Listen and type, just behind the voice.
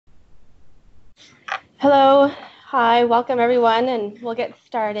Hello, hi, welcome everyone, and we'll get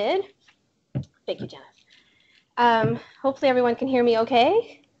started. Thank you, Janice. Hopefully everyone can hear me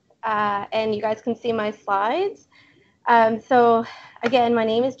okay, and you guys can see my slides. So again, my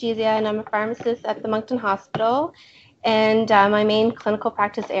name is Jizia, and I'm a pharmacist at the Moncton Hospital, and my main clinical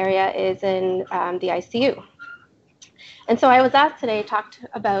practice area is in the ICU. And so I was asked today to talk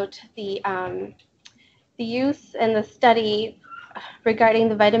about the use and the study regarding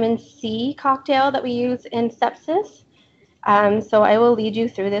the vitamin C cocktail that we use in sepsis. So I will lead you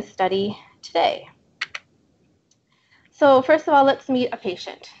through this study today. So first of all, let's meet a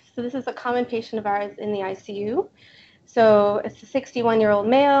patient. So this is a common patient of ours in the ICU. So it's a 61-year-old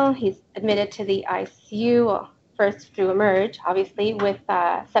male. He's admitted to the ICU, well, first through eMERGE, obviously, with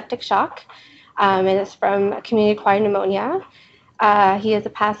septic shock. And it's from community-acquired pneumonia. He has a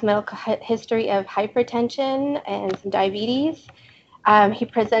past medical history of hypertension and some diabetes. He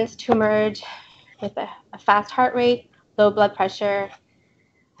presents to eMERGE with a fast heart rate, low blood pressure,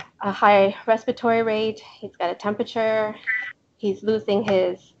 a high respiratory rate. He's got a temperature. He's losing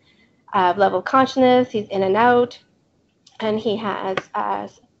his level of consciousness. He's in and out. And he has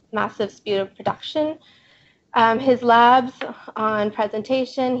massive sputum production. His labs on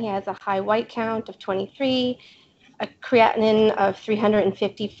presentation, he has a high white count of 23, a creatinine of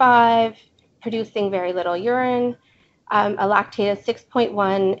 355, producing very little urine, a lactate of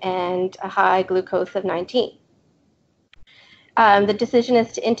 6.1, and a high glucose of 19. The decision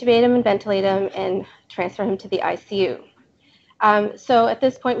is to intubate him and ventilate him and transfer him to the ICU. So at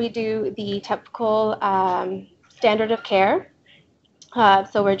this point, we do the typical standard of care.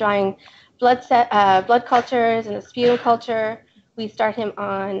 So we're drawing blood cultures and a sputum culture. We start him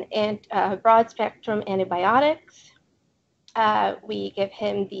on broad spectrum antibiotics. We give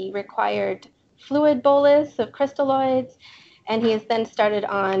him the required fluid bolus of crystalloids, and he is then started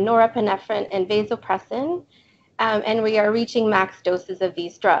on norepinephrine and vasopressin. And we are reaching max doses of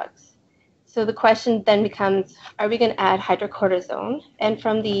these drugs. So the question then becomes, are we going to add hydrocortisone? And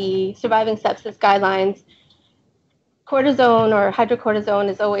from the surviving sepsis guidelines, cortisone or hydrocortisone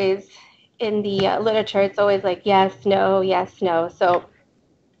is always in the literature. It's always like yes, no, yes, no. So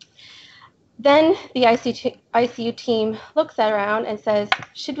then the ICU team looks around and says,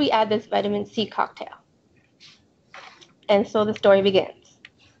 should we add this vitamin C cocktail? And so the story begins.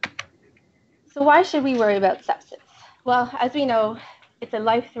 So why should we worry about sepsis? Well, as we know, it's a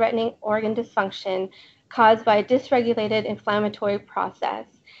life-threatening organ dysfunction caused by a dysregulated inflammatory process,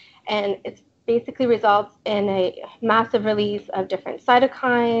 and it basically results in a massive release of different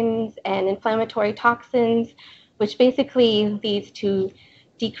cytokines and inflammatory toxins, which basically leads to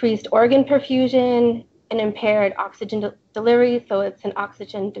decreased organ perfusion and impaired oxygen delivery, so it's an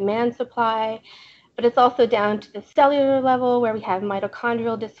oxygen demand supply, but it's also down to the cellular level where we have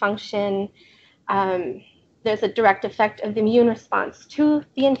mitochondrial dysfunction. There's a direct effect of the immune response to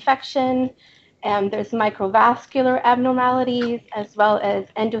the infection. There's microvascular abnormalities as well as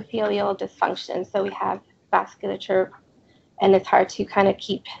endothelial dysfunction. So we have vasculature, and it's hard to kind of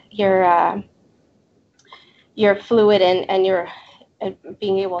keep your fluid and your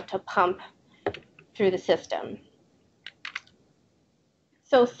being able to pump through the system.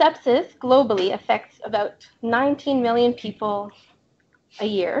 So sepsis globally affects about 19 million people a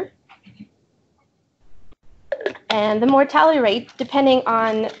year. And the mortality rate, depending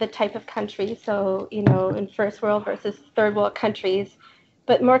on the type of country, so, in first world versus third world countries,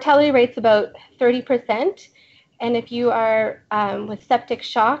 but mortality rate's about 30%. And if you are with septic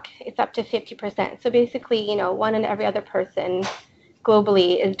shock, it's up to 50%. So basically, one in every other person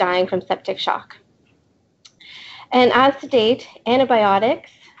globally is dying from septic shock. And as to date,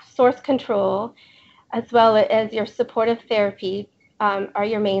 antibiotics, source control, as well as your supportive therapy are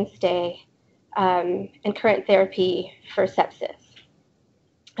your mainstay and current therapy for sepsis.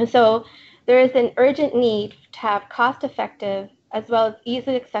 And so there is an urgent need to have cost-effective as well as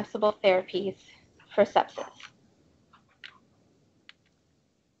easily accessible therapies for sepsis.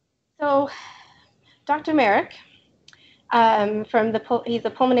 So Dr. Merrick, he's a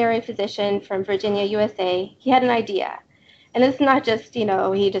pulmonary physician from Virginia, USA. He had an idea. And it's not just,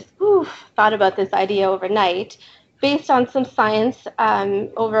 he just thought about this idea overnight. Based on some science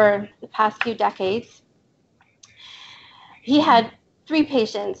over the past few decades, he had 3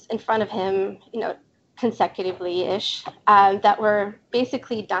 patients in front of him, consecutively-ish, that were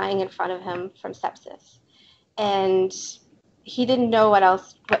basically dying in front of him from sepsis. And he didn't know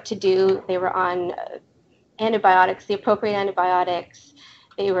what to do. They were on antibiotics, the appropriate antibiotics.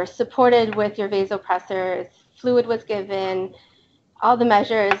 They were supported with your vasopressors. Fluid was given, all the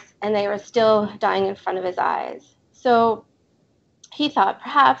measures, and they were still dying in front of his eyes. So he thought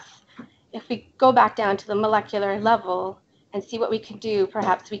perhaps if we go back down to the molecular level and see what we can do,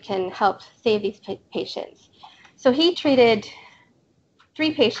 perhaps we can help save these patients. So he treated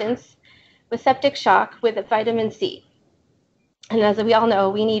 3 patients with septic shock with vitamin C. And as we all know,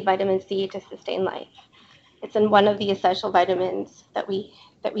 we need vitamin C to sustain life. It's in one of the essential vitamins that we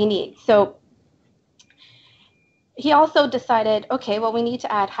need. So he also decided, okay, well, we need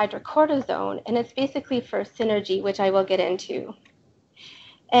to add hydrocortisone, and it's basically for synergy, which I will get into.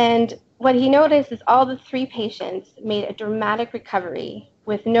 And what he noticed is all the 3 patients made a dramatic recovery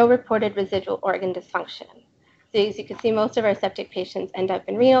with no reported residual organ dysfunction. So as you can see, most of our septic patients end up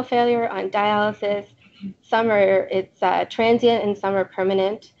in renal failure, on dialysis. Some are transient and some are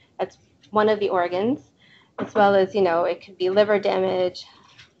permanent. That's one of the organs, as well as, it could be liver damage,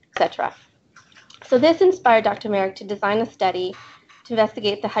 etc. So this inspired Dr. Merrick to design a study to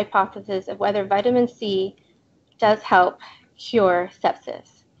investigate the hypothesis of whether vitamin C does help cure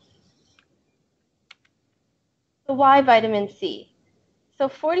sepsis. So why vitamin C? So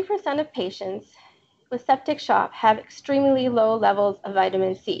 40% of patients with septic shock have extremely low levels of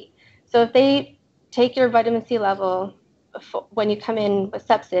vitamin C. So if they take your vitamin C level when you come in with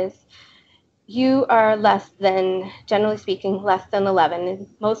sepsis, you are less than, generally speaking, less than 11. And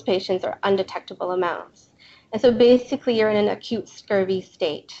most patients are undetectable amounts. And so basically you're in an acute scurvy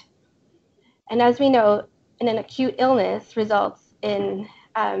state. And as we know, an acute illness results in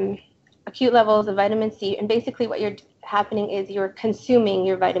acute levels of vitamin C. And basically what you're happening is you're consuming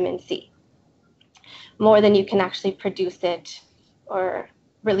your vitamin C more than you can actually produce it or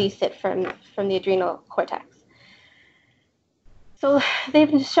release it from the adrenal cortex. So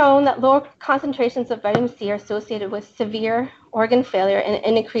they've shown that lower concentrations of vitamin C are associated with severe organ failure and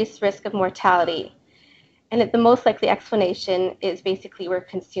an increased risk of mortality. And the most likely explanation is basically we're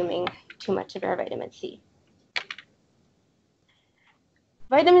consuming too much of our vitamin C.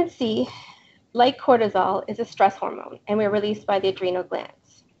 Vitamin C, like cortisol, is a stress hormone, and we're released by the adrenal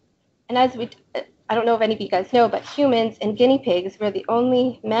glands. And I don't know if any of you guys know, but humans and guinea pigs, we're the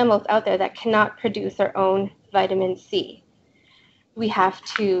only mammals out there that cannot produce our own vitamin C. We have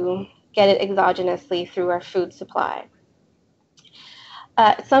to get it exogenously through our food supply.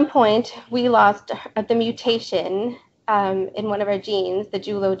 At some point, we lost the mutation in one of our genes, the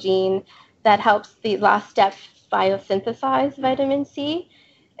JULO gene, that helps the last step biosynthesize vitamin C.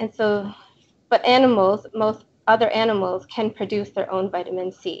 And so, but most other animals can produce their own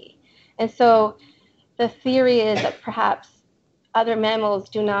vitamin C. And so the theory is that perhaps other mammals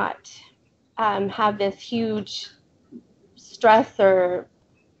do not have this huge stress or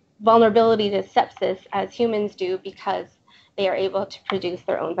vulnerability to sepsis as humans do because they are able to produce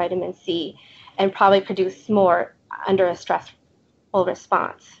their own vitamin C and probably produce more under a stressful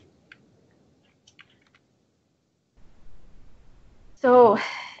response. So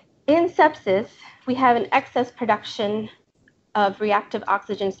in sepsis, we have an excess production of reactive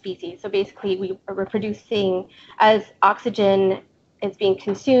oxygen species. So basically, we're producing, as oxygen is being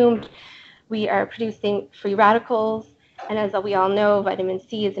consumed, we are producing free radicals. And as we all know, vitamin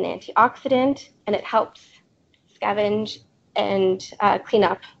C is an antioxidant, and it helps scavenge and clean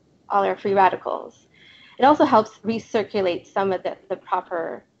up all our free radicals. It also helps recirculate some of the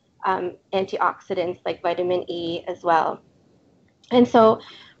proper antioxidants like vitamin E as well. And so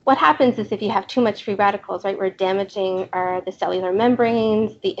what happens is if you have too much free radicals, right, we're damaging the cellular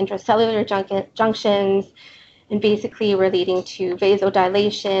membranes, the intracellular junctions, and basically we're leading to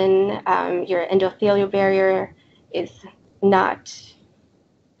vasodilation. Your endothelial barrier is not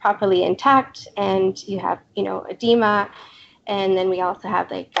properly intact, and you have, edema, and then we also have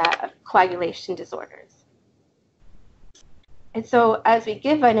coagulation disorders. And so as we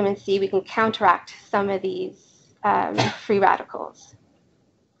give vitamin C, we can counteract some of these free radicals.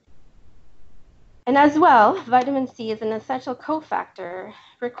 And as well, vitamin C is an essential cofactor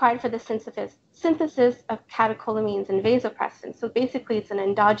required for the synthesis of catecholamines and vasopressin. So basically, it's an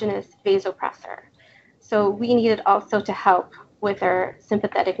endogenous vasopressor. So we need it also to help with our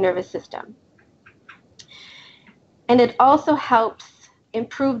sympathetic nervous system. And it also helps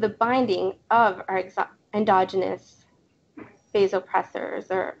improve the binding of our endogenous vasopressors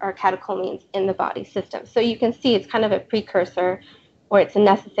or catecholamines in the body system. So you can see it's kind of a precursor, or it's a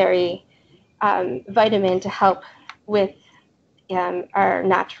necessary vitamin to help with our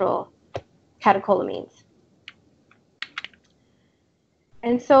natural catecholamines.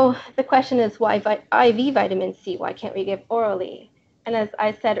 And so the question is, why IV vitamin C? Why can't we give orally? And as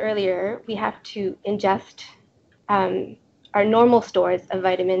I said earlier, we have to ingest our normal stores of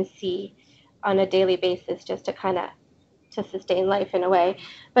vitamin C on a daily basis just to sustain life in a way.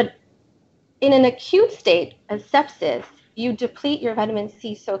 But in an acute state of sepsis, you deplete your vitamin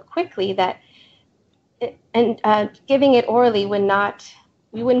C so quickly that giving it orally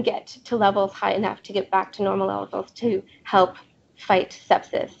we wouldn't get to levels high enough to get back to normal levels to help fight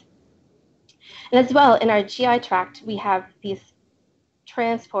sepsis. And as well, in our GI tract, we have these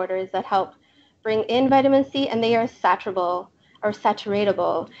transporters that help bring in vitamin C, and they are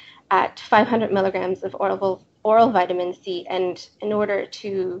saturatable at 500 milligrams of oral vitamin C. And in order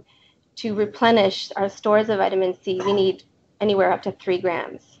to replenish our stores of vitamin C, we need anywhere up to 3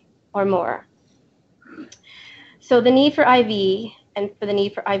 grams or more. So the need for IV and for the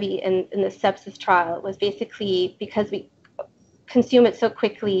need for IV in the sepsis trial was basically because we consume it so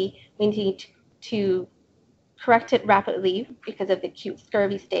quickly, we need to correct it rapidly because of the acute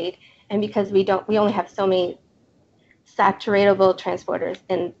scurvy state, and because we only have so many saturatable transporters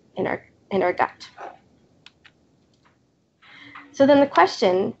in our gut. So then the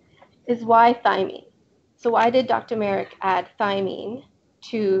question is, why thiamine? So why did Dr. Merrick add thiamine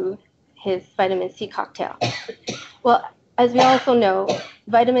to his vitamin C cocktail? Well, as we also know,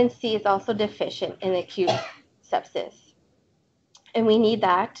 vitamin C is also deficient in acute sepsis. And we need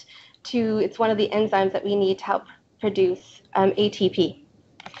that it's one of the enzymes that we need to help produce ATP.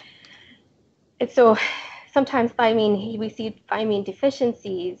 And so sometimes we see thiamine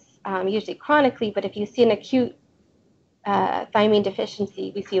deficiencies, usually chronically, but if you see an acute thiamine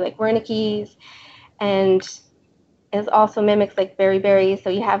deficiency, we see like Wernicke's, and it also mimics like beriberi. So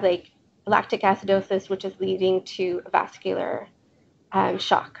you have like lactic acidosis, which is leading to vascular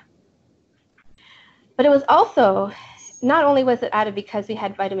shock. But it was also, not only was it added because we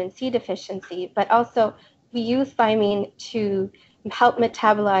had vitamin C deficiency, but also we use thiamine to help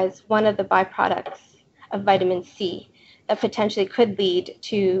metabolize one of the byproducts of vitamin C that potentially could lead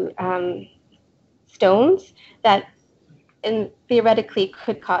to stones that theoretically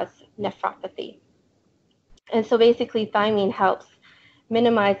could cause nephropathy. And so basically thiamine helps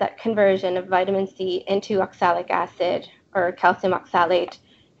minimize that conversion of vitamin C into oxalic acid or calcium oxalate,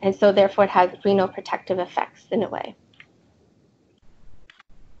 and so therefore it has renal protective effects in a way.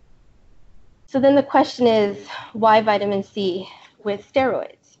 So then the question is, why vitamin C with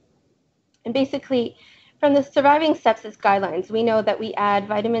steroids? And basically, from the surviving sepsis guidelines, we know that we add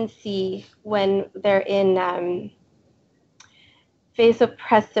vitamin C when they're in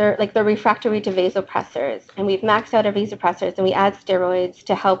vasopressor, like they're refractory to vasopressors, and we've maxed out our vasopressors, and we add steroids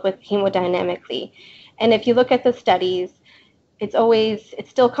to help with hemodynamically. And if you look at the studies, it's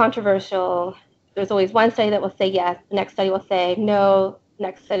still controversial. There's always one study that will say yes, the next study will say no,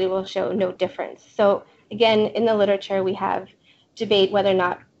 next study will show no difference. So again, in the literature, we have debate whether or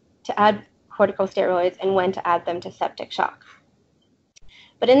not to add corticosteroids and when to add them to septic shock.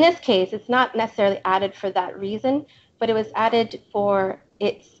 But in this case, it's not necessarily added for that reason, but it was added for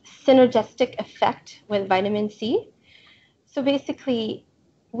its synergistic effect with vitamin C. So basically,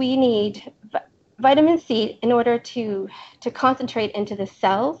 we need vitamin C in order to concentrate into the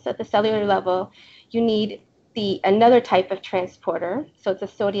cells at the cellular level. You need another type of transporter, so it's a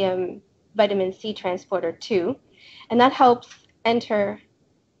sodium vitamin C transporter 2, and that helps enter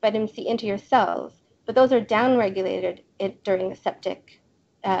vitamin C into your cells, but those are downregulated during the septic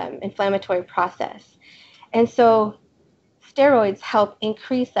inflammatory process. And so steroids help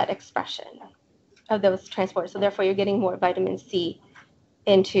increase that expression of those transporters, so therefore you're getting more vitamin C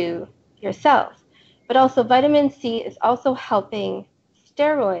into your cells. But also vitamin C is also helping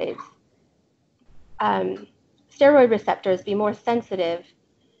steroid receptors be more sensitive,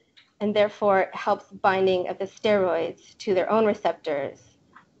 and therefore helps binding of the steroids to their own receptors,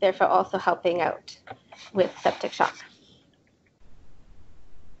 therefore also helping out with septic shock.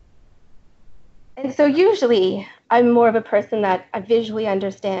 And so usually I'm more of a person that I visually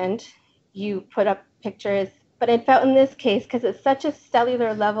understand. You put up pictures, but I felt in this case, because it's such a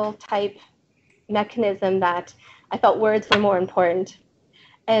cellular level type mechanism, that I felt words were more important.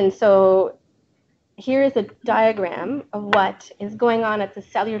 And so here is a diagram of what is going on at the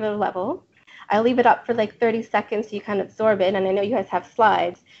cellular level. I'll leave it up for like 30 seconds so you can absorb it, and I know you guys have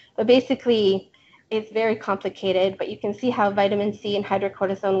slides, but basically it's very complicated, but you can see how vitamin C and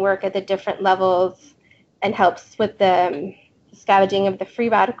hydrocortisone work at the different levels and helps with the scavenging of the free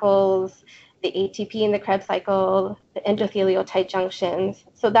radicals, the ATP in the Krebs cycle, the endothelial tight junctions.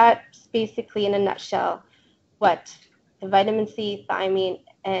 So that's basically in a nutshell what the vitamin C, thiamine,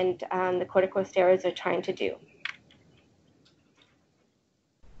 and the corticosteroids are trying to do.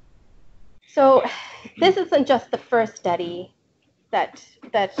 So this isn't just the first study that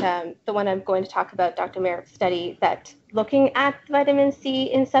the one I'm going to talk about, Dr. Merrick's study, that looking at vitamin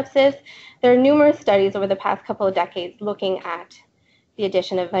C in sepsis. There are numerous studies over the past couple of decades looking at the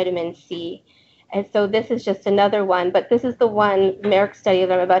addition of vitamin C. And so this is just another one, but this is the one, Merck study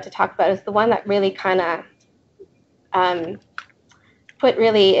that I'm about to talk about, is the one that really kind of put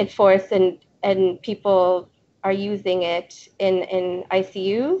really in force, and people are using it in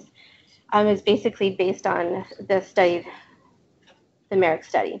ICUs, is basically based on the study, the Merck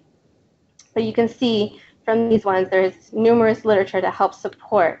study. So you can see from these ones, there's numerous literature to help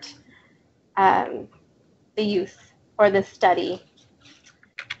support the use or the study.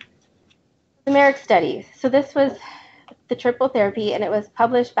 The Merck study. So this was the triple therapy, and it was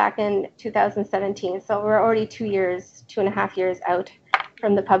published back in 2017. So we're already 2.5 years out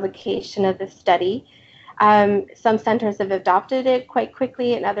from the publication of this study. Some centers have adopted it quite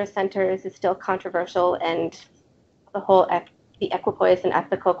quickly, and other centers is still controversial, and the equipoise and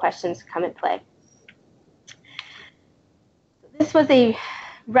ethical questions come in play. This was a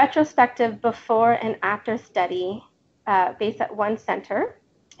retrospective before and after study based at one center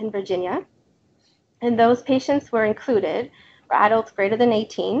in Virginia. And those patients were included were adults greater than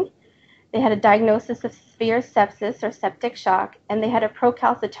 18. They had a diagnosis of severe sepsis or septic shock, and they had a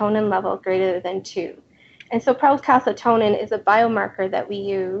procalcitonin level greater than 2. And so procalcitonin is a biomarker that we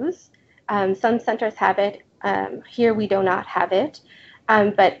use. Some centers have it. Here we do not have it.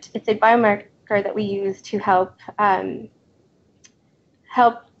 But it's a biomarker that we use to help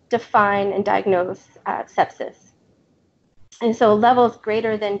define and diagnose sepsis. And so levels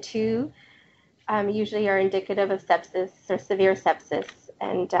greater than 2 usually are indicative of sepsis or severe sepsis,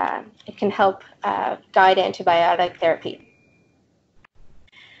 and it can help guide antibiotic therapy.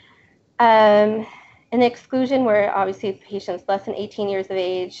 And the exclusion were obviously patients less than 18 years of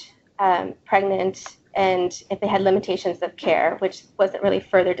age, pregnant, and if they had limitations of care, which wasn't really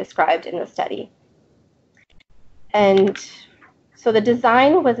further described in the study. And so the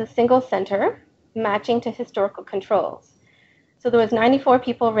design was a single center matching to historical controls. So there was 94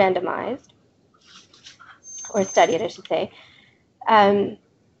 people randomized, or studied, I should say.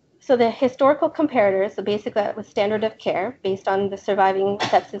 So the historical comparators, so basically that was standard of care based on the surviving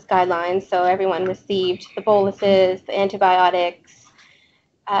sepsis guidelines. So everyone received the boluses, the antibiotics,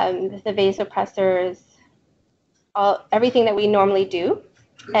 the vasopressors, everything that we normally do.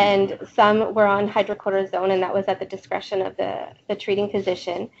 And some were on hydrocortisone, and that was at the discretion of the treating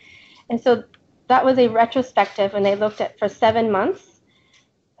physician. And so that was a retrospective when they looked at for 7 months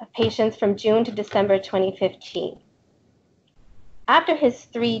of patients from June to December 2015. After his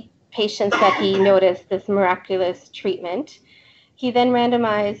 3 patients that he noticed this miraculous treatment, he then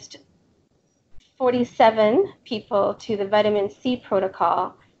randomized 47 people to the vitamin C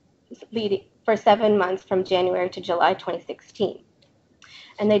protocol for 7 months from January to July 2016.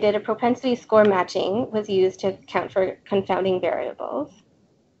 And they did a propensity score matching, was used to account for confounding variables.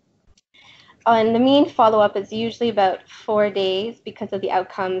 And the mean follow-up is usually about 4 days because of the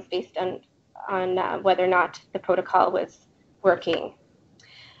outcomes based on whether or not the protocol was working.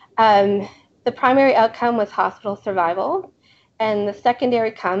 The primary outcome was hospital survival, and the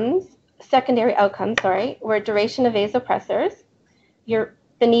secondary outcomes were duration of vasopressors,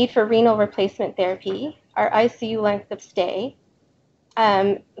 the need for renal replacement therapy, our ICU length of stay,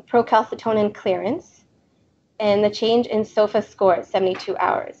 procalcitonin clearance, and the change in SOFA score at 72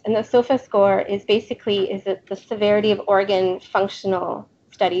 hours. And the SOFA score is basically the severity of organ functional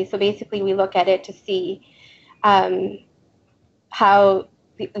study. So basically we look at it to see how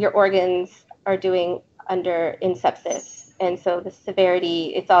your organs are doing in sepsis. And so the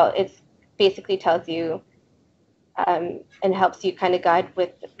severity, it's basically tells you and helps you kind of guide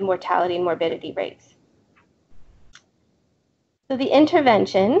with mortality and morbidity rates. So the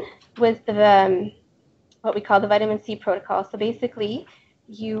intervention was what we call the vitamin C protocol. So basically,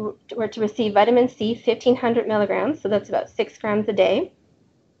 you were to receive vitamin C, 1,500 milligrams, so that's about 6 grams a day.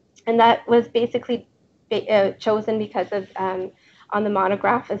 And that was basically chosen because of, on the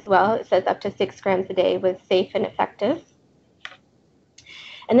monograph as well, it says up to 6 grams a day was safe and effective.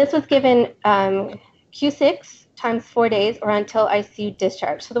 And this was given Q6 times 4 days or until ICU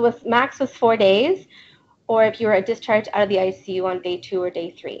discharge. So the max was 4 days, or if you were discharged out of the ICU on day 2 or day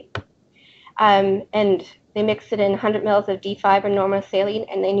 3. And they mix it in 100 mils of D5 or normal saline,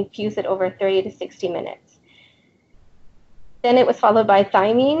 and then infuse it over 30 to 60 minutes. Then it was followed by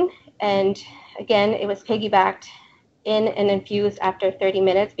thiamine, and again, it was piggybacked in and infused after 30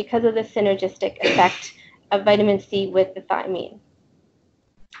 minutes because of the synergistic effect of vitamin C with the thiamine.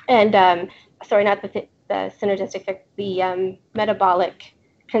 And, not the synergistic effect, the metabolic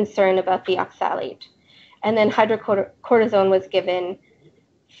concern about the oxalate. And then hydrocortisone was given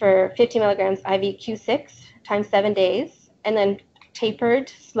for 50 milligrams IV Q6 times 7 days, and then tapered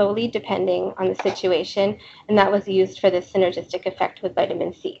slowly depending on the situation, and that was used for the synergistic effect with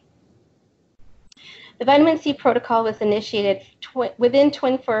vitamin C. The vitamin C protocol was initiated within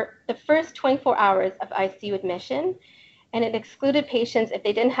the first 24 hours of ICU admission, and it excluded patients if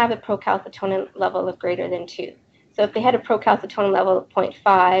they didn't have a procalcitonin level of greater than 2. So if they had a procalcitonin level of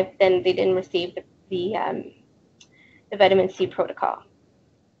 0.5, then they didn't receive the vitamin C protocol.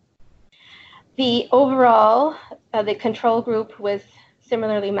 The overall, the control group was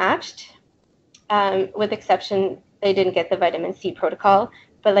similarly matched, with exception they didn't get the vitamin C protocol.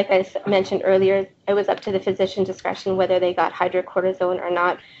 But like I mentioned earlier, it was up to the physician discretion whether they got hydrocortisone or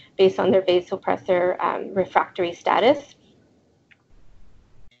not based on their vasopressor refractory status.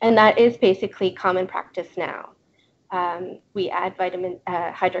 And that is basically common practice now. We add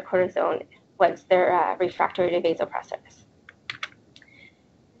hydrocortisone once they're refractory to vasopressors.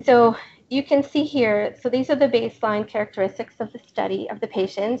 So you can see here, so these are the baseline characteristics of the study of the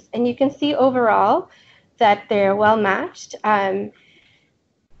patients, and you can see overall that they're well matched.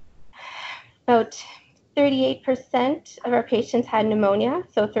 About 38% of our patients had pneumonia,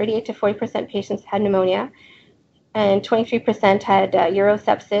 so 38 to 40% patients had pneumonia, and 23% had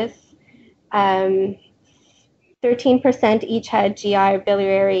urosepsis. 13% each had GI or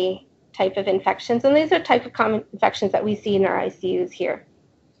biliary type of infections, and these are type of common infections that we see in our ICUs here.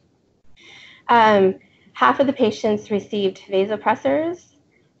 Half of the patients received vasopressors,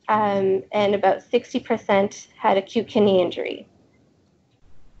 and about 60% had acute kidney injury,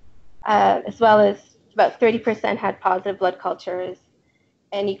 as well as about 30% had positive blood cultures.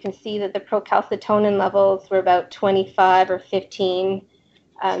 And you can see that the procalcitonin levels were about 25 or 15,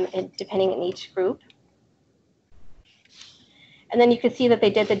 depending on each group. And then you can see that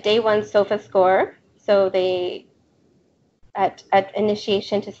they did the day 1 SOFA score. So they, at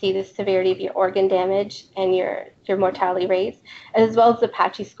initiation, to see the severity of your organ damage and your mortality rates, as well as the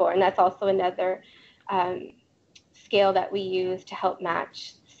Apache score. And that's also another scale that we use to help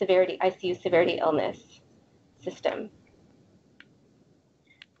match severity, ICU severity illness system.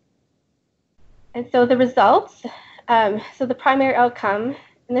 And so the results, so the primary outcome,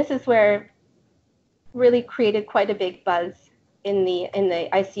 and this is where really created quite a big buzz in the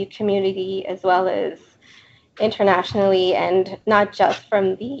ICU community, as well as internationally, and not just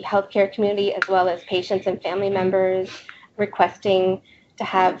from the healthcare community, as well as patients and family members requesting to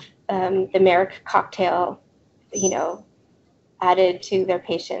have the Merrick cocktail, added to their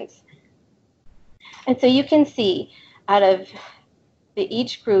patients. And so you can see out of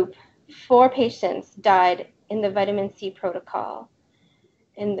each group, 4 patients died in the vitamin C protocol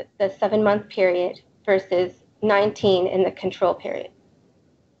in the 7-month period versus 19 in the control period.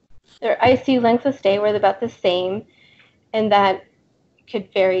 Their ICU length of stay were about the same, and that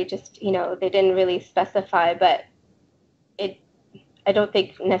could vary, just, they didn't really specify, but I don't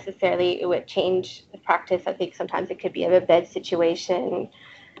think necessarily it would change the practice. I think sometimes it could be a bed situation,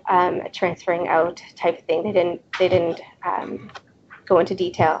 transferring out type of thing. They didn't go into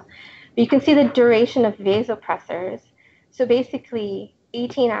detail. But you can see the duration of vasopressors. So basically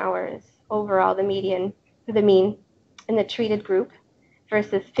 18 hours overall, the mean in the treated group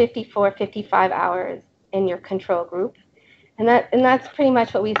versus 54, 55 hours in your control group. And that's pretty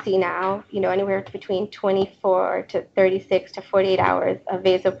much what we see now, anywhere between 24 to 36 to 48 hours of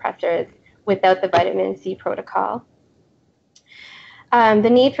vasopressors without the vitamin C protocol. The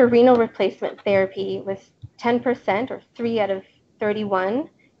need for renal replacement therapy was 10%, or 3 out of 31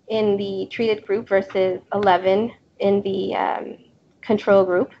 in the treated group versus 11 in the control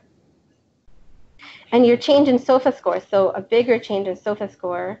group. And your change in SOFA score, so a bigger change in SOFA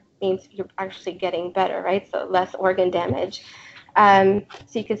score means you're actually getting better, right? So less organ damage. So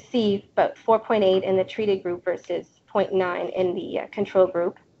you could see about 4.8 in the treated group versus 0.9 in the control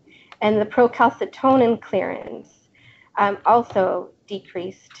group. And the procalcitonin clearance also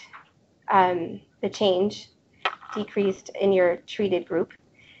decreased, the change decreased in your treated group.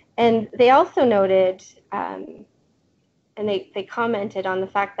 And they also noted, and they commented on the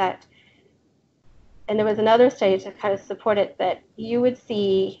fact that, and there was another study to kind of support it, that you would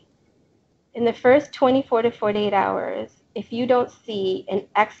see in the first 24 to 48 hours, if you don't see an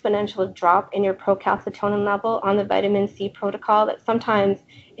exponential drop in your procalcitonin level on the vitamin C protocol, that sometimes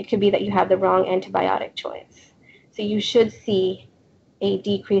it could be that you have the wrong antibiotic choice. So you should see a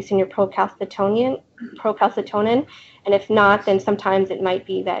decrease in your procalcitonin, and if not, then sometimes it might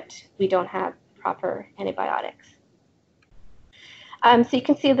be that we don't have proper antibiotics. So you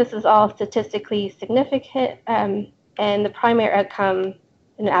can see this is all statistically significant, and the primary outcome,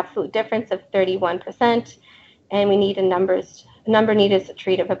 an absolute difference of 31%, and we need a number needed to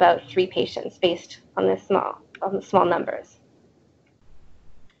treat of about 3 patients based on the small numbers.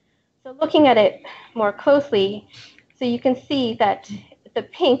 So looking at it more closely, so you can see that the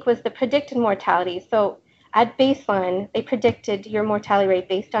pink was the predicted mortality. So at baseline, they predicted your mortality rate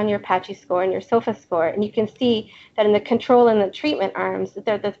based on your Apache score and your SOFA score. And you can see that in the control and the treatment arms,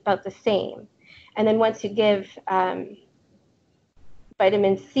 they're about the same. And then once you give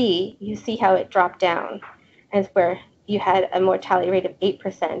vitamin C, you see how it dropped down, as where you had a mortality rate of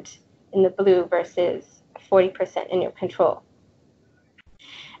 8% in the blue versus 40% in your control.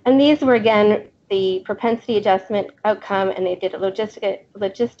 And these were, again, the propensity adjustment outcome, and they did a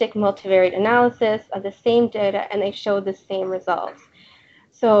logistic multivariate analysis of the same data, and they showed the same results.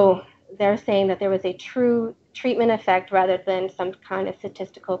 So they're saying that there was a true treatment effect rather than some kind of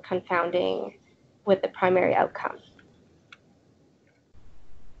statistical confounding with the primary outcome.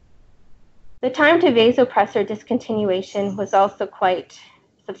 The time to vasopressor discontinuation was also quite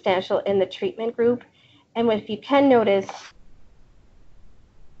substantial in the treatment group. And if you can notice,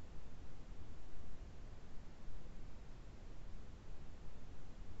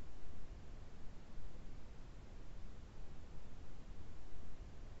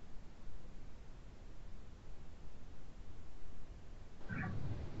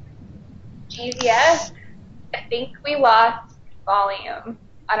 GZS, I think we lost volume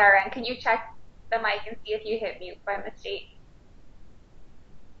on our end. Can you check the mic and see if you hit mute by mistake?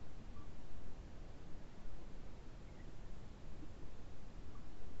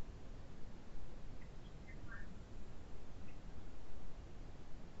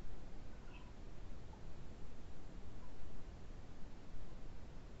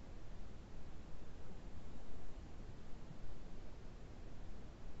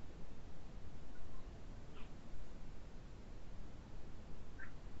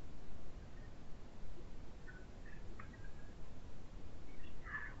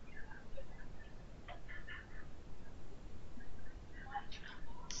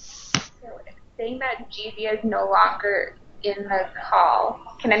 So it's saying that GZ is no longer in the call.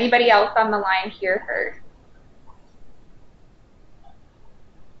 Can anybody else on the line hear her?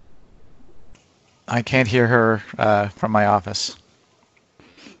 I can't hear her from my office.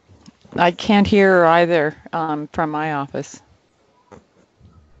 I can't hear her either from my office.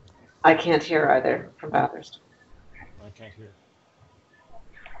 I can't hear either from Bathurst. I can't hear.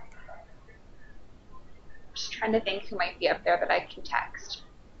 Just trying to think who might be up there that I can text.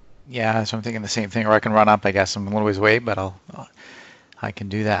 Yeah, so I'm thinking the same thing, or I can run up. I guess I'm a little ways away, but I can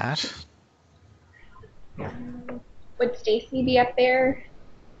do that. Would Stacy be up there?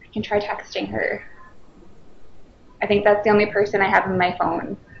 I can try texting her. I think that's the only person I have on my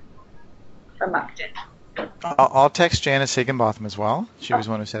phone from Upton. I'll text Janice Higginbotham as well. She was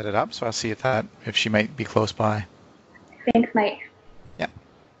the one who set it up, so I'll see if she might be close by. Thanks, Mike. Yeah.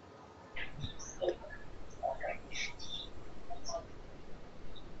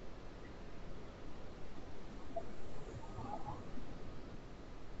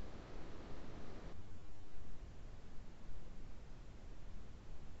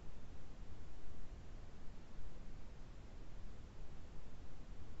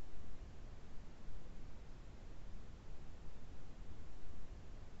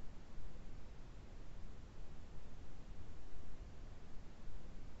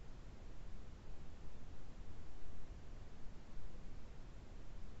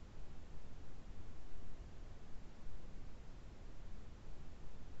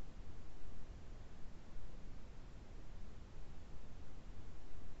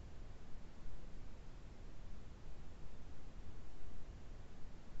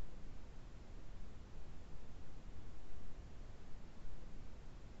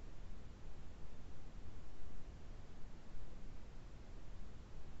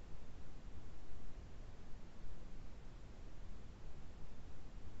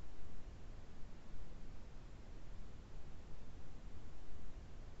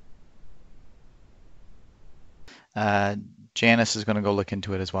 Janice is going to go look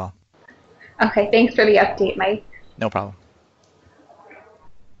into it as well. Okay, thanks for the update, Mike. No problem.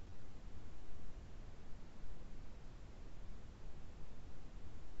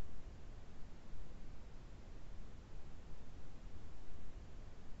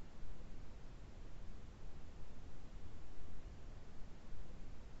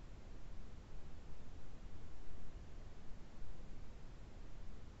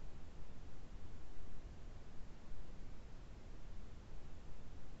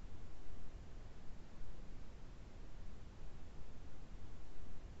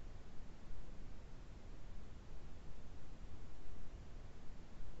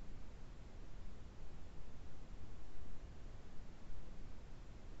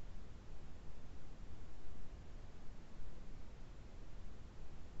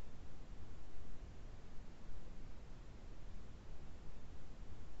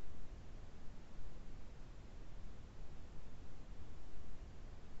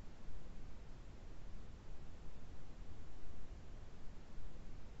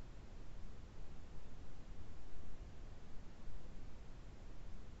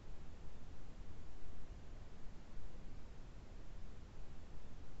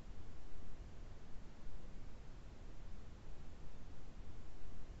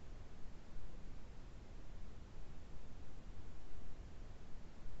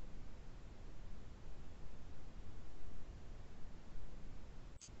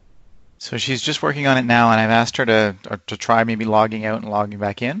 So she's just working on it now, and I've asked her to try maybe logging out and logging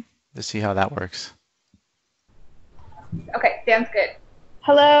back in to see how that works. Okay, sounds good.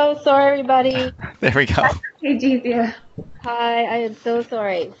 Hello, sorry everybody. There we go. Hey, Geesia. Hi, I am so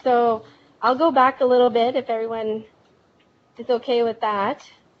sorry. So I'll go back a little bit if everyone is okay with that.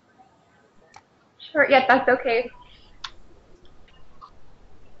 Sure, yeah, that's okay.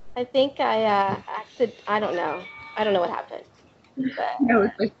 I think I don't know. I don't know what happened. But, No,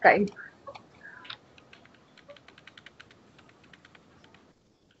 it's with Skype.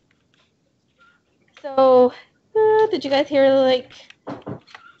 so did you guys hear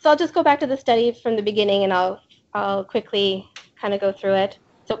so I'll just go back to the study from the beginning and I'll quickly kind of go through it.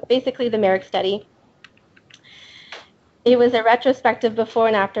 So basically the Merrick study. It was a retrospective before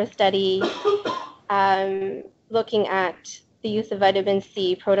and after study looking at the use of vitamin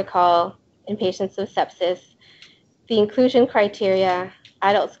C protocol in patients with sepsis, the inclusion criteria,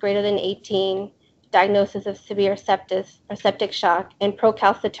 adults greater than 18, diagnosis of severe sepsis or septic shock, and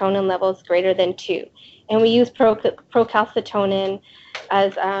procalcitonin levels greater than 2. And we use procalcitonin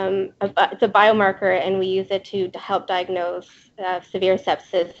as it's a biomarker, and we use it to help diagnose severe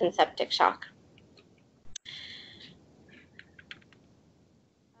sepsis and septic shock.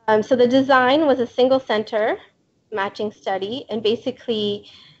 So the design was a single center matching study, and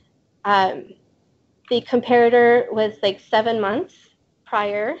basically the comparator was like 7 months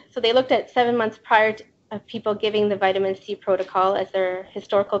prior. So they looked at 7 months prior of people giving the vitamin C protocol as their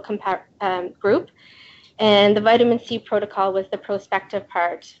historical group. And the vitamin C protocol was the prospective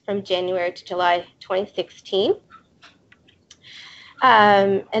part from January to July 2016.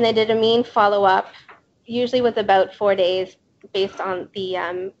 And they did a mean follow-up, usually was about 4 days, based on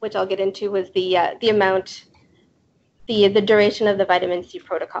the, which I'll get into, was the amount, the duration of the vitamin C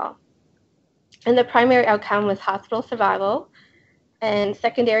protocol. And the primary outcome was hospital survival, and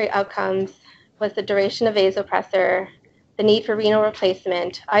secondary outcomes was the duration of vasopressor, the need for renal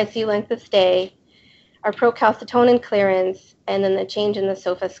replacement, ICU length of stay, our procalcitonin clearance, and then the change in the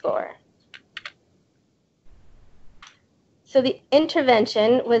SOFA score. So the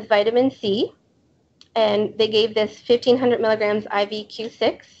intervention was vitamin C, and they gave this 1,500 milligrams IV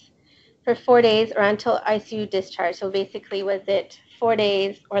Q6 for 4 days or until ICU discharge. So basically, was it 4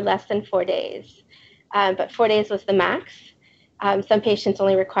 days or less than 4 days? But 4 days was the max. Some patients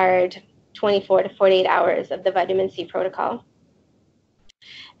only required 24 to 48 hours of the vitamin C protocol.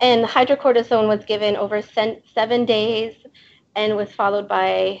 And hydrocortisone was given over 7 days and was followed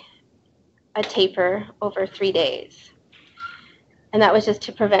by a taper over 3 days. And that was just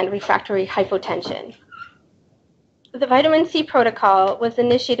to prevent refractory hypotension. The vitamin C protocol was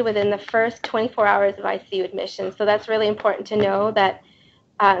initiated within the first 24 hours of ICU admission. So that's really important to know that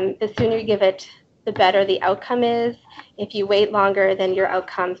the sooner you give it, the better the outcome is. If you wait longer, then your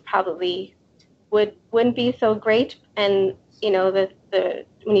outcomes probably wouldn't be so great. And you know,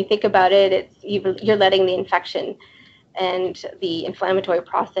 when you think about it, you're letting the infection and the inflammatory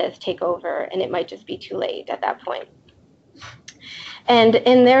process take over, and it might just be too late at that point. And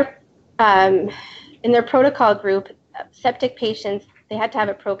in their protocol group, septic patients, they had to have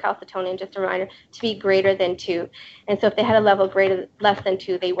a procalcitonin, just a reminder, to be greater than 2. And so if they had a level less than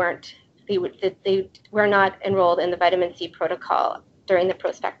 2, they were not enrolled in the vitamin C protocol during the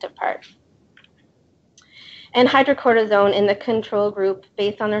prospective part. And hydrocortisone in the control group,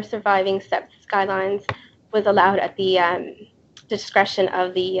 based on their surviving sepsis guidelines, was allowed at the discretion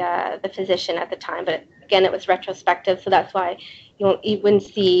of the physician at the time. But again, it was retrospective, so that's why you wouldn't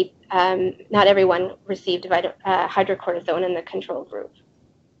see, not everyone received hydrocortisone in the control group.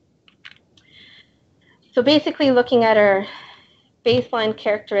 So basically, looking at our baseline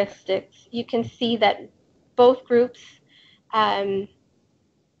characteristics, you can see that both groups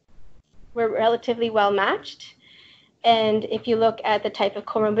were relatively well matched. And if you look at the type of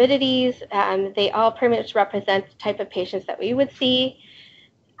comorbidities, they all pretty much represent the type of patients that we would see.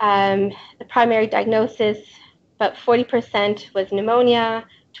 The primary diagnosis, about 40% was pneumonia,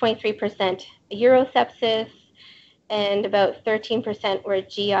 23% urosepsis, and about 13% were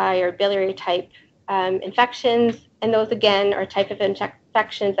GI or biliary type infections. And those, again, are type of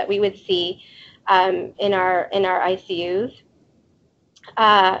infections that we would see in our ICUs.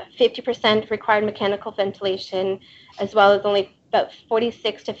 50% required mechanical ventilation, as well as only about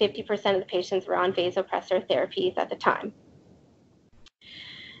 46 to 50% of the patients were on vasopressor therapies at the time.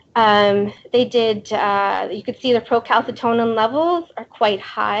 They did, you could see the procalcitonin levels are quite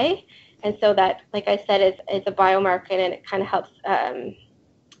high, and so that, like I said, is a biomarker, and it kind of helps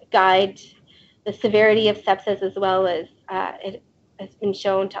guide the severity of sepsis, as well as it has been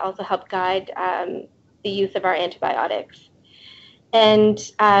shown to also help guide the use of our antibiotics. And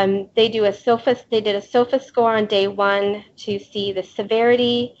they did a SOFA score on day 1 to see the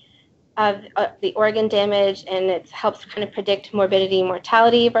severity of the organ damage, and it helps kind of predict morbidity and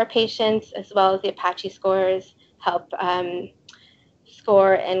mortality of our patients, as well as the Apache scores help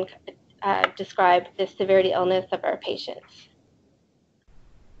score and describe the severity illness of our patients.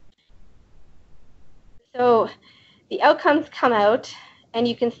 So the outcomes come out, and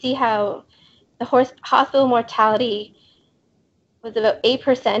you can see how the hospital mortality was about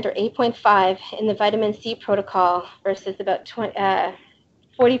 8% or 8.5 in the vitamin C protocol versus about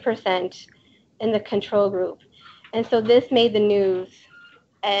 40% in the control group. And so this made the news,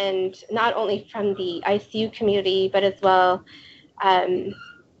 and not only from the ICU community, but as well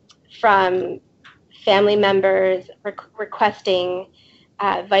from family members requesting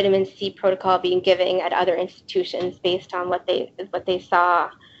vitamin C protocol being given at other institutions based on what they saw,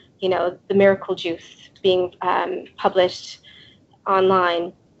 the miracle juice being published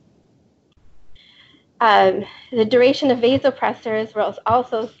online. The duration of vasopressors was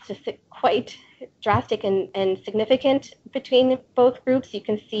also quite drastic and significant between both groups. You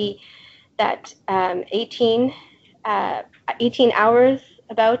can see that 18 hours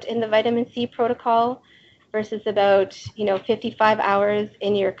about in the vitamin C protocol versus about 55 hours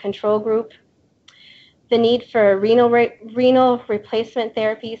in your control group. The need for renal replacement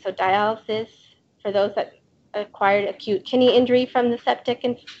therapy, so dialysis, for those that acquired acute kidney injury from the septic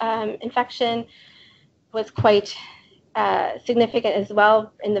infection, was quite significant as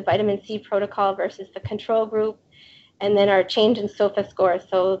well in the vitamin C protocol versus the control group. And then our change in SOFA score,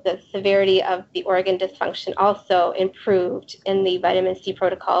 so the severity of the organ dysfunction, also improved in the vitamin C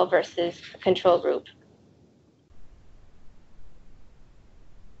protocol versus the control group.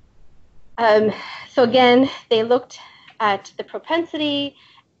 So again, they looked at the propensity,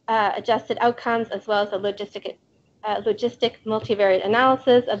 adjusted outcomes, as well as a logistic multivariate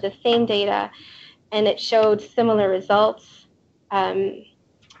analysis of the same data, and it showed similar results.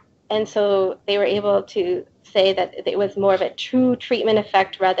 And so they were able to say that it was more of a true treatment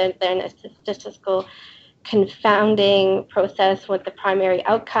effect rather than a statistical confounding process with the primary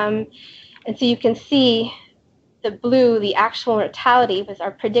outcome. And so you can see the blue, the actual mortality, was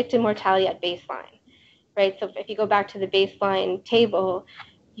our predicted mortality at baseline, right? So if you go back to the baseline table,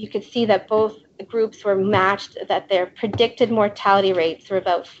 you could see that both groups were matched, that their predicted mortality rates were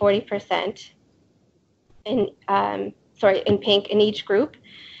about 40% in pink in each group.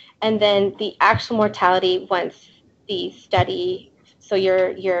 And then the actual mortality once the study, so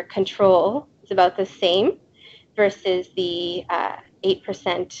your control is about the same versus the 8%,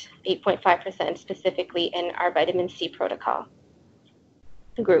 8.5% specifically in our vitamin C protocol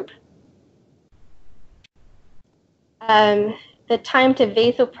group. The time to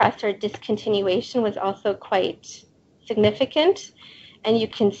vasopressor discontinuation was also quite significant. And you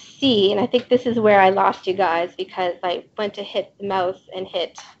can see, and I think this is where I lost you guys because I went to hit the mouse and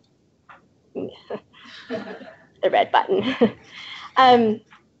hit the red button.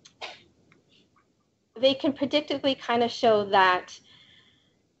 They can predictably kind of show that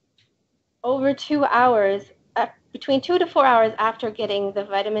over 2 hours, between 2 to 4 hours after getting the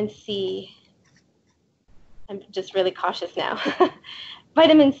vitamin C, I'm just really cautious now,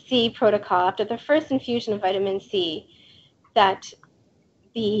 vitamin C protocol, after the first infusion of vitamin C, that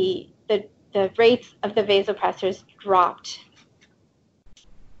the rates of the vasopressors dropped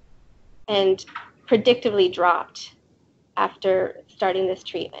and predictably dropped after starting this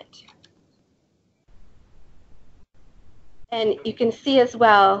treatment. And you can see as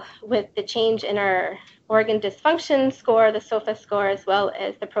well with the change in our organ dysfunction score, the SOFA score, as well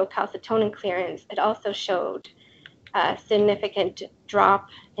as the procalcitonin clearance, it also showed a significant drop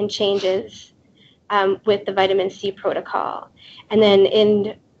in changes with the vitamin C protocol. And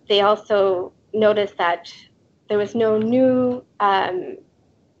then they also noticed that there was no new,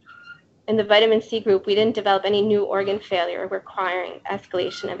 in the vitamin C group, we didn't develop any new organ failure requiring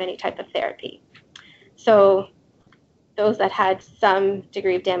escalation of any type of therapy. So those that had some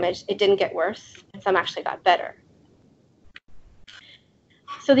degree of damage, it didn't get worse, and some actually got better.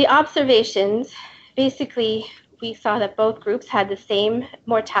 So the observations, basically, we saw that both groups had the same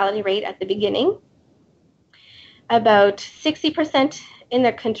mortality rate at the beginning. About 60% in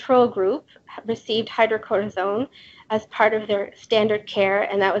the control group received hydrocortisone as part of their standard care,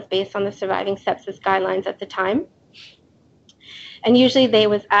 and that was based on the surviving sepsis guidelines at the time. And usually it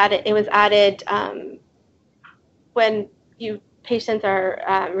was added when patients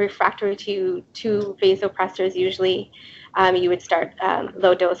are refractory to vasopressors. Usually you would start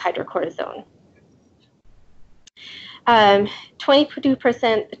low-dose hydrocortisone. 22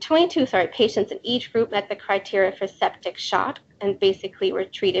 patients in each group met the criteria for septic shock and basically were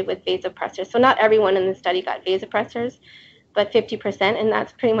treated with vasopressors. So not everyone in the study got vasopressors, but 50%, and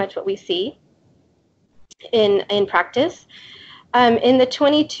that's pretty much what we see in practice. In the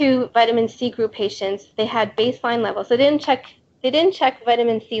 22 vitamin C group patients, they had baseline levels. So they didn't check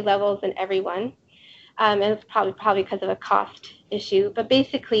vitamin C levels in everyone, and it's probably because of a cost issue. But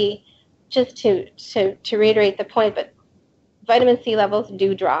basically, just to reiterate the point, but vitamin C levels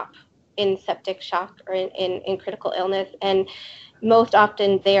do drop in septic shock or in critical illness, and most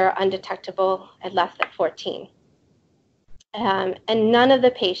often they are undetectable at less than 14. And none of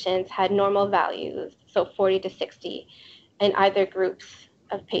the patients had normal values, so 40 to 60, in either groups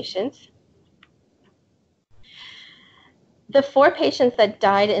of patients. The 4 patients that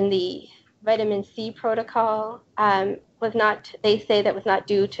died in the vitamin C protocol was not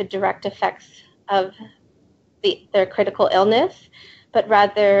due to direct effects of their critical illness, but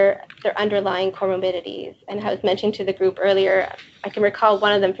rather their underlying comorbidities. And I was mentioning to the group earlier, I can recall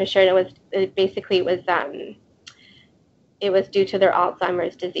one of them for sure, and it was due to their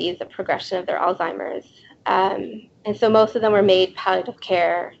Alzheimer's disease, the progression of their Alzheimer's. And so most of them were made palliative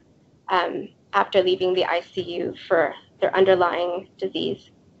care after leaving the ICU for their underlying disease.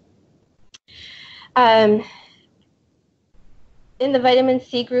 In the vitamin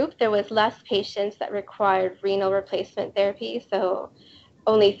C group, there was less patients that required renal replacement therapy. So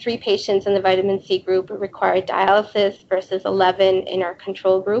only 3 patients in the vitamin C group required dialysis versus 11 in our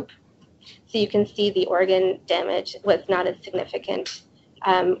control group. So you can see the organ damage was not as significant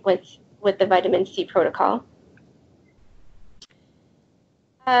with the vitamin C protocol.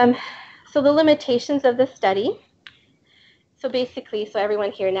 So the limitations of the study. So basically, so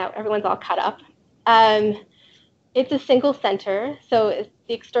everyone here now, everyone's all caught up. It's a single center, so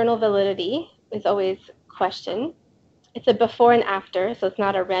the external validity is always questioned. It's a before and after, so it's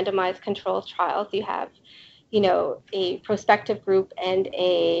not a randomized controlled trial. So you have, a prospective group and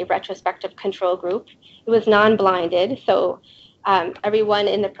a retrospective control group. It was non-blinded, so everyone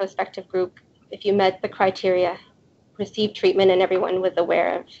in the prospective group, if you met the criteria, received treatment, and everyone was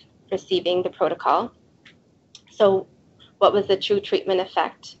aware of receiving the protocol. So what was the true treatment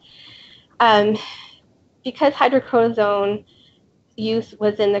effect? Because hydrocortisone use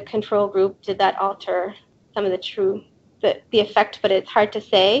was in the control group, did that alter some of the effect? But it's hard to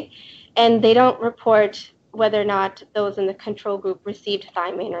say. And they don't report whether or not those in the control group received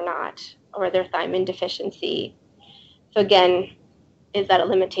thiamine or not, or their thiamine deficiency. So again, is that a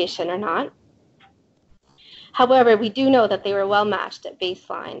limitation or not? However, we do know that they were well matched at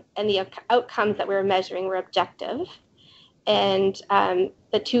baseline, and the outcomes that we were measuring were objective. And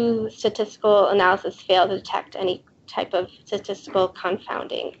the 2 statistical analysis failed to detect any type of statistical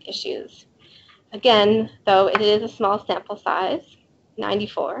confounding issues. Again, though, it is a small sample size,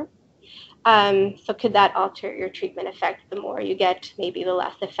 94. So could that alter your treatment effect? The more you get, maybe the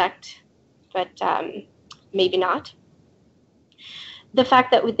less effect, but maybe not. The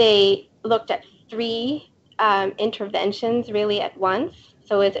fact that they looked at 3 interventions really at once.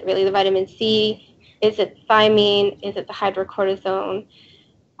 So is it really the vitamin C? Is it thiamine? Is it the hydrocortisone?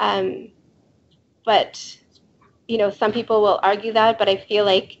 But, some people will argue that, but I feel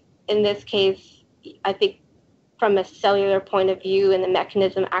like in this case, I think from a cellular point of view and the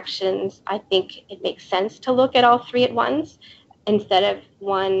mechanism actions, I think it makes sense to look at all 3 at once instead of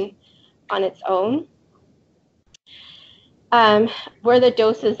one on its own. Were the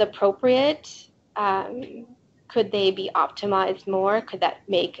doses appropriate? Could they be optimized more? Could that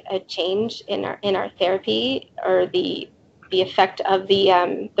make a change in our therapy or the effect of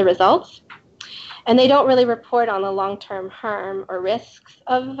the results? And they don't really report on the long-term harm or risks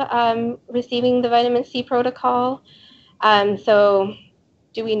of receiving the vitamin C protocol. So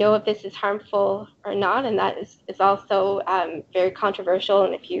do we know if this is harmful or not? And that is also very controversial.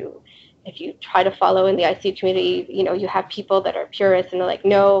 And if you try to follow in the ICU community, you have people that are purists and they're like,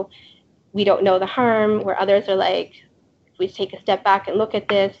 no, we don't know the harm, where others are like, if we take a step back and look at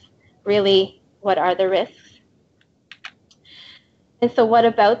this, really, what are the risks? And so what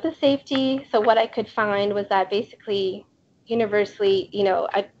about the safety? So what I could find was that basically, universally,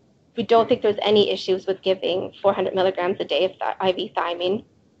 we don't think there's any issues with giving 400 milligrams a day of IV thiamine.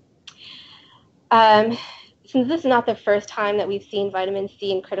 Since this is not the first time that we've seen vitamin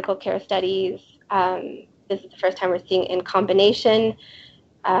C in critical care studies, this is the first time we're seeing in combination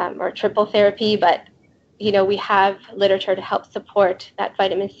or triple therapy, but we have literature to help support that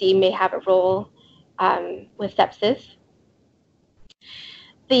vitamin C may have a role with sepsis.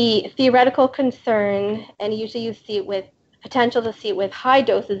 The theoretical concern, and usually you see it with potential to see it with high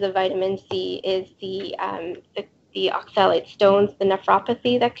doses of vitamin C, is the the oxalate stones, the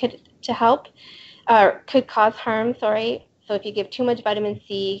nephropathy that could cause harm, sorry. So if you give too much vitamin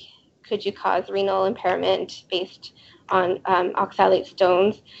C, could you cause renal impairment based on oxalate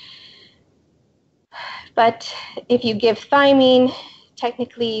stones? But if you give thiamine,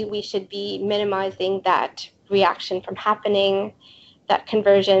 technically we should be minimizing that reaction from happening, that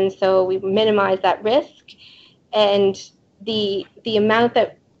conversion, so we minimize that risk. And the amount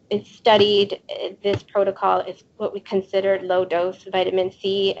that is studied in this protocol is what we consider low dose vitamin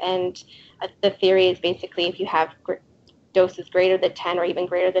C, and the theory is basically if you have doses greater than 10 or even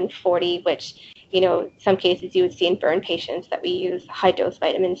greater than 40, which, some cases you would see in burn patients that we use high dose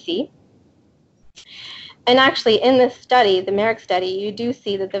vitamin C. And actually, in this study, the Merrick study, you do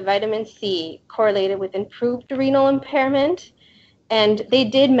see that the vitamin C correlated with improved renal impairment, and they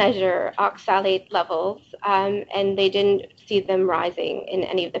did measure oxalate levels, and they didn't see them rising in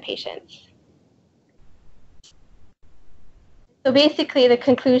any of the patients. So basically, the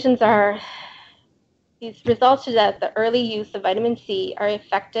conclusions are these results show that the early use of vitamin C are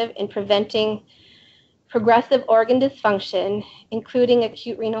effective in preventing progressive organ dysfunction, including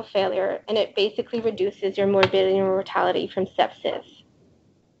acute renal failure, and it basically reduces your morbidity and mortality from sepsis.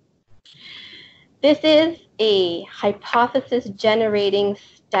 This is a hypothesis-generating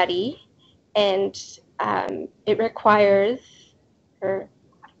study, and it requires, or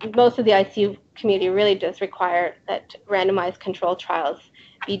most of the ICU community really does require that randomized controlled trials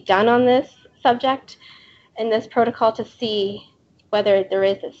be done on this subject in this protocol to see whether there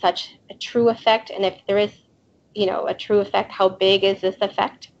is such a true effect, and if there is, a true effect, how big is this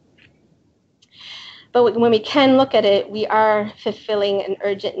effect? But when we can look at it, we are fulfilling an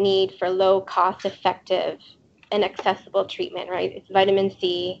urgent need for low cost, effective, and accessible treatment, right? It's vitamin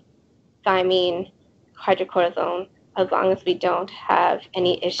C, thiamine, hydrocortisone, as long as we don't have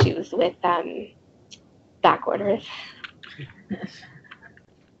any issues with back orders.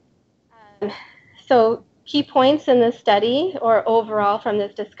 So key points in this study, or overall from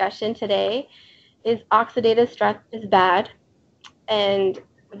this discussion today, is oxidative stress is bad, and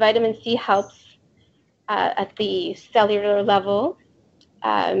vitamin C helps at the cellular level,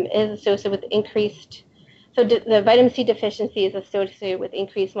 is associated with increased, so the vitamin C deficiency is associated with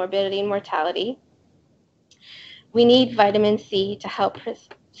increased morbidity and mortality. We need vitamin C to help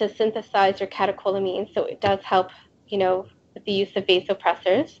to synthesize your catecholamine, so it does help, with the use of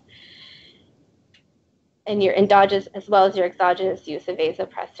vasopressors, and your endogenous as well as your exogenous use of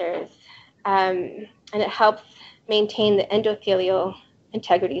vasopressors. And it helps maintain the endothelial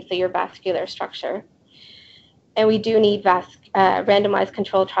integrity, so your vascular structure. And we do need randomized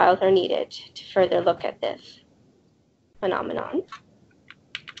controlled trials are needed to further look at this phenomenon.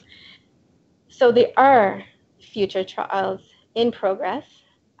 So there are future trials in progress.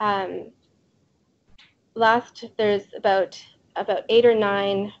 There's about 8 or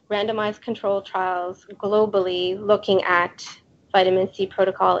 9 randomized controlled trials globally looking at vitamin C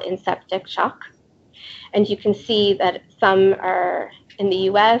protocol in septic shock. And you can see that some are in the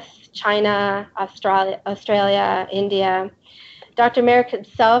US, China, Australia, India. Dr. Merrick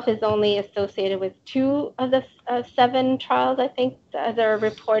himself is only associated with 2 of the 7 trials, I think, that are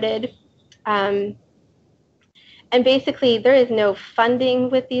reported. And basically, there is no funding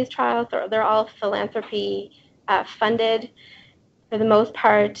with these trials, or they're all philanthropy funded for the most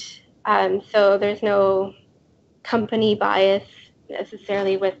part. So there's no company bias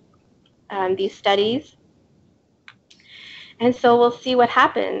necessarily with these studies. And so we'll see what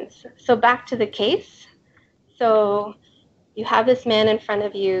happens. So back to the case. So you have this man in front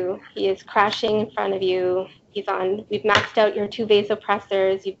of you. He is crashing in front of you. We've maxed out your 2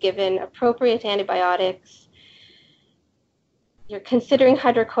 vasopressors. You've given appropriate antibiotics. You're considering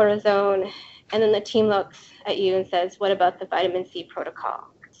hydrocortisone. And then the team looks at you and says, what about the vitamin C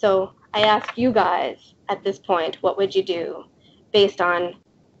protocol? So I ask you guys at this point, what would you do based on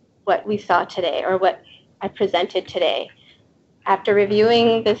what we saw today, or what I presented today? After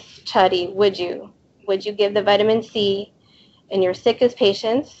reviewing this study, would you give the vitamin C in your sickest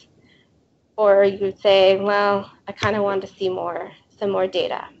patients, or you would say, well, I kind of want to see some more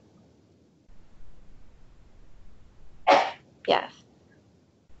data? Yes.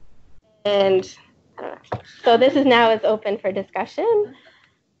 And I don't know. So this is now is open for discussion.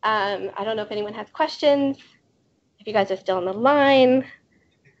 I don't know if anyone has questions. If you guys are still on the line,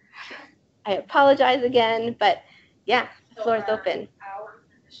 I apologize again, but yeah, the floor is open. Our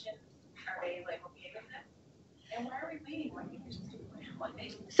physicians, are they okay with it? And why are we waiting 1 week?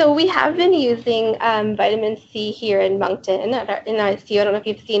 So we have been using vitamin C here in Moncton in ICU. I don't know if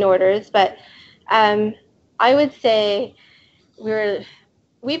you've seen orders, but I would say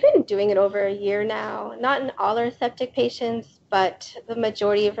we've been doing it over a year now, not in all our septic patients, but the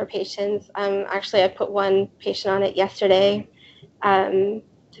majority of our patients. Actually, I put one patient on it yesterday to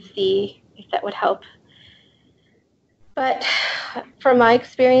see if that would help. But from my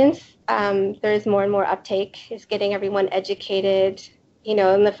experience, there is more and more uptake, is getting everyone educated,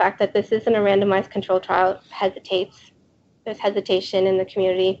 and the fact that this isn't a randomized controlled trial there's hesitation in the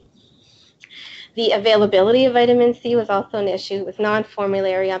community. The availability of vitamin C was also an issue. It was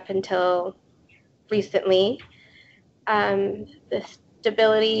non-formulary up until recently. The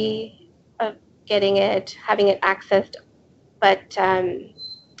stability of getting it, having it accessed, but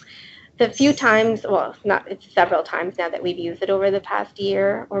the few times, well, it's several times now that we've used it over the past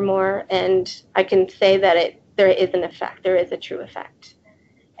year or more, and I can say that there is an effect. There is a true effect,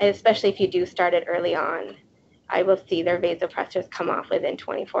 and especially if you do start it early on. I will see their vasopressors come off within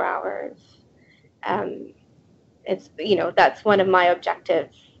 24 hours. That's one of my objective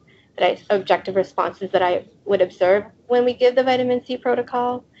responses that I would observe when we give the vitamin C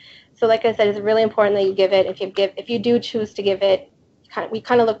protocol. So like I said, it's really important that you give it. If you do choose to give it, we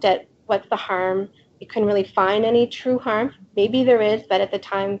kind of looked at what's the harm. We couldn't really find any true harm. Maybe there is, but at the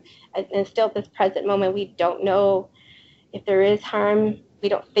time, and still at this present moment, we don't know if there is harm. We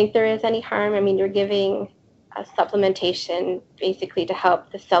don't think there is any harm. I mean, you're giving a supplementation basically to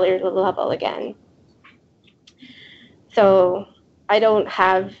help the cellular level again. So I don't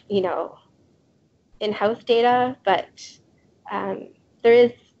have, in-house data, but there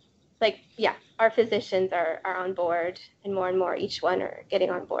is, our physicians are on board, and more each one are getting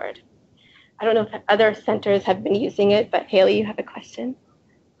on board. I don't know if other centers have been using it, but Haley, you have a question?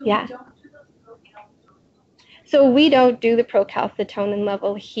 Yeah. So we don't do the procalcitonin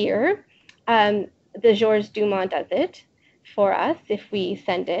level here. The Georges Dumont does it for us if we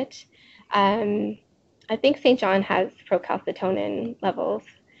send it. I think St. John has procalcitonin levels.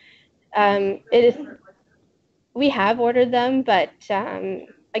 We have ordered them, but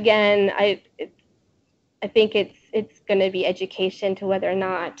again, I think it's going to be education to whether or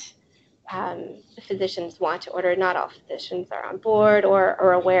not the physicians want to order. Not all physicians are on board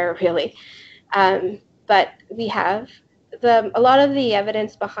or aware, really. But we have a lot of the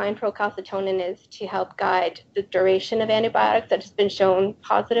evidence behind procalcitonin is to help guide the duration of antibiotics that has been shown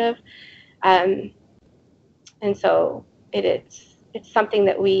positive. And so it's something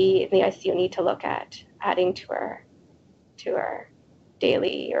that we in the ICU need to look at adding to our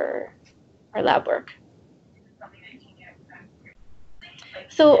daily or our lab work.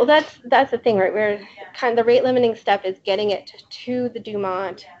 So that's the thing, right? We're kind of the rate limiting step is getting it to the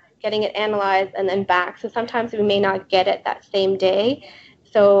Dumont, getting it analyzed, and then back. So sometimes we may not get it that same day.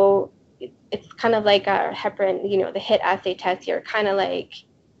 So it's kind of like our heparin, the HIT assay test here, kind of like,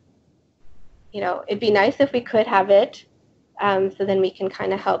 it'd be nice if we could have it, so then we can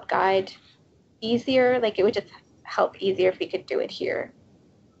kind of help guide easier. Like it would just help easier if we could do it here.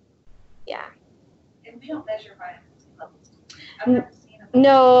 Yeah. And we don't measure vitamin C levels. I've never seen them.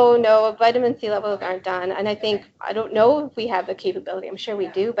 No, vitamin C levels aren't done. And I don't know if we have the capability. I'm sure we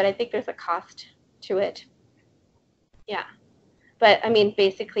do, but I think there's a cost to it. Yeah. But I mean,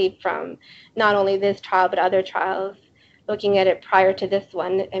 basically from not only this trial, but other trials, looking at it prior to this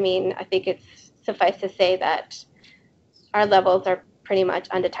one, I mean, I think it's suffice to say that our levels are pretty much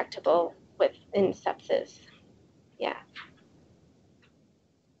undetectable in sepsis. Yeah.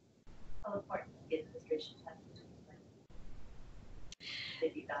 How important is the administration testing?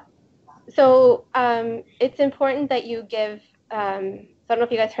 So it's important that you give, so I don't know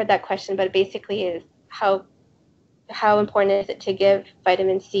if you guys heard that question, but it basically is how important is it to give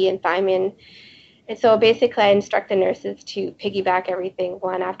vitamin C and thiamine. And so basically I instruct the nurses to piggyback everything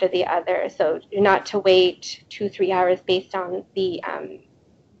one after the other. So not to wait 2-3 hours based on the,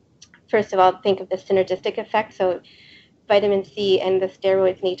 first of all, think of the synergistic effect. So vitamin C and the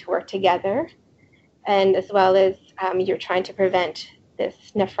steroids need to work together. And as well as you're trying to prevent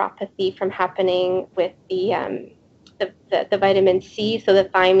this nephropathy from happening with the vitamin C, so the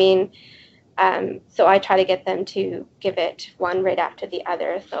thiamine. So I try to get them to give it one right after the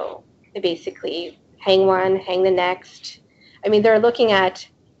other. So they basically hang one, hang the next. I mean, they're looking at,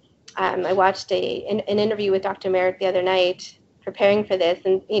 I watched an interview with Dr. Merrick the other night preparing for this,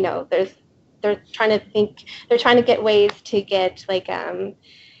 and, they're trying to get ways to get like,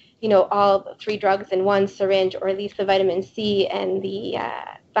 all 3 drugs in one syringe, or at least the vitamin C and the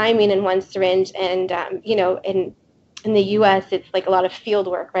thiamine in one syringe. And, in the U.S., it's like a lot of field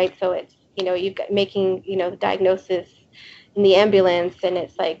work, right? So it's, you've got making, the diagnosis in the ambulance, and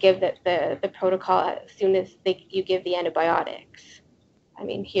it's like give the protocol as soon as you give the antibiotics. I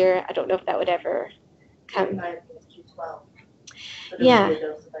mean, here, I don't know if that would ever come. Yeah.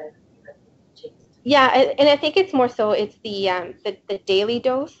 Yeah, and I think it's more so it's the daily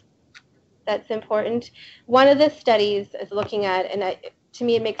dose that's important. One of the studies is looking at, and to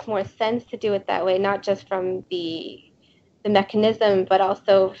me it makes more sense to do it that way, not just from the mechanism, but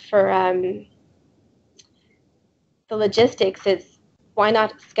also for the logistics. Is why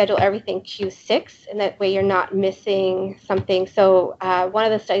not schedule everything Q6, and that way you're not missing something. So one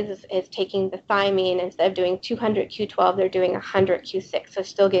of the studies is taking the thiamine, instead of doing 200 Q12, they're doing 100 Q6, so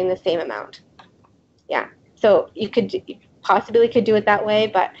still getting the same amount. Yeah. So you possibly could do it that way,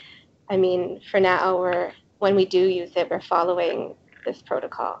 but I mean, for now, when we do use it, we're following this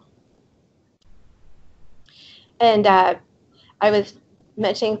protocol. And I was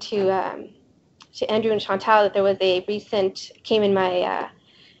mentioning to Andrew and Chantal that there was a recent came in my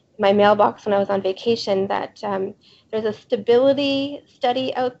mailbox when I was on vacation that there's a stability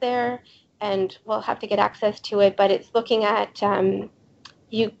study out there, and we'll have to get access to it. But it's looking at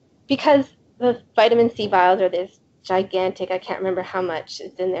because the vitamin C vials are this gigantic. I can't remember how much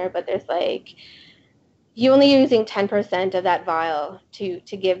is in there, but there's like you only using 10% of that vial to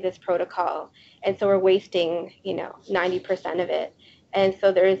give this protocol, and so we're wasting 90% of it. And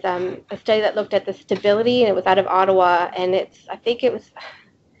so there's a study that looked at the stability, and it was out of Ottawa, and I think it was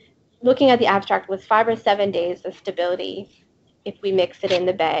looking at the abstract was 5 or 7 days of stability if we mix it in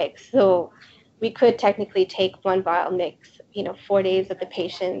the bag. So we could technically take one vial, mix 4 days of the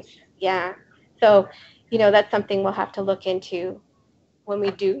patient's. Yeah. So that's something we'll have to look into when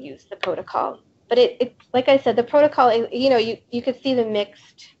we do use the protocol. But it like I said, the protocol, you could see the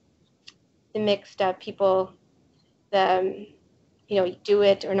mixed people, do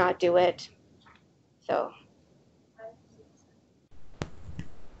it or not do it. So.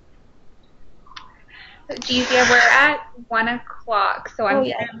 So, Gizia, we're at 1 o'clock, so I'm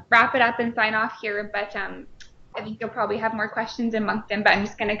going to wrap it up and sign off here. But I think you'll probably have more questions amongst them. But I'm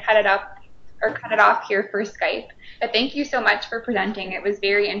just going to cut it off here for Skype. But thank you so much for presenting. It was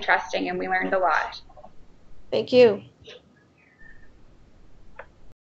very interesting, and we learned a lot. Thank you.